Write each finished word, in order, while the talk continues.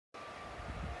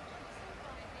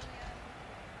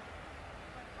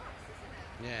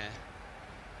Yeah.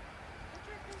 What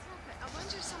do you reckon's happened? I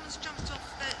wonder if someone's jumped off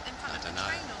in front of the know.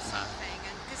 train or No. something,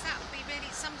 because that would be really,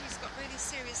 somebody's got really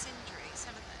serious injuries,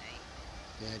 haven't they?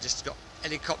 Yeah, just got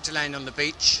helicopter landing on the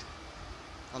beach,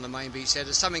 on the main beach there.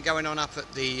 There's something going on up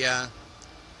at the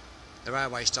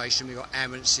railway station. We've got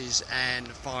ambulances and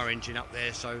a fire engine up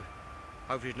there, so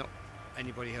hopefully not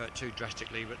anybody hurt too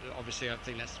drastically, but obviously I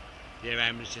think that's the air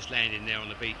ambulance just landing there on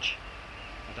the beach.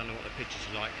 I don't know what the pictures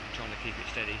are like. I'm trying to keep it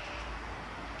steady.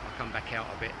 I'll come back out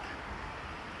a bit.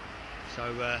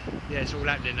 So yeah, it's all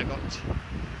happening. I've got,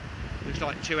 looks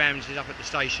like 2 ambulances up at the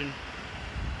station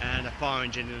and a fire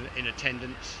engine in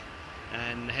attendance,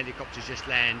 and the helicopters just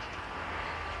land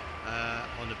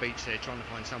on the beach there, trying to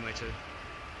find somewhere to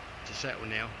settle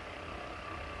now.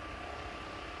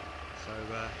 So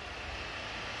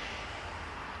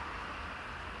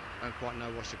I don't quite know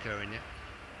what's occurring yet.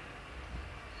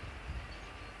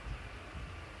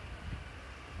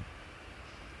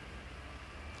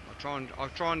 I'll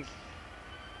try and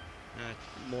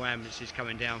more ambulances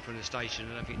coming down from the station. I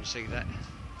don't know if you can see that.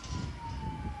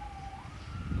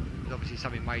 There's obviously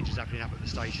something major's happening up at the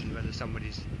station, whether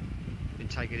somebody's been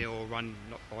taken ill or run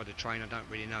not by the train, I don't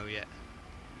really know yet.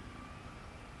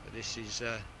 But this is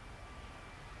the,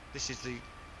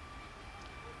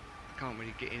 I can't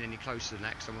really get in any closer than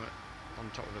that because I'm on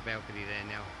top of the balcony there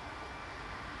now.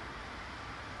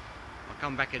 I'll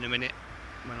come back in a minute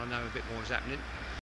when I know a bit more is happening.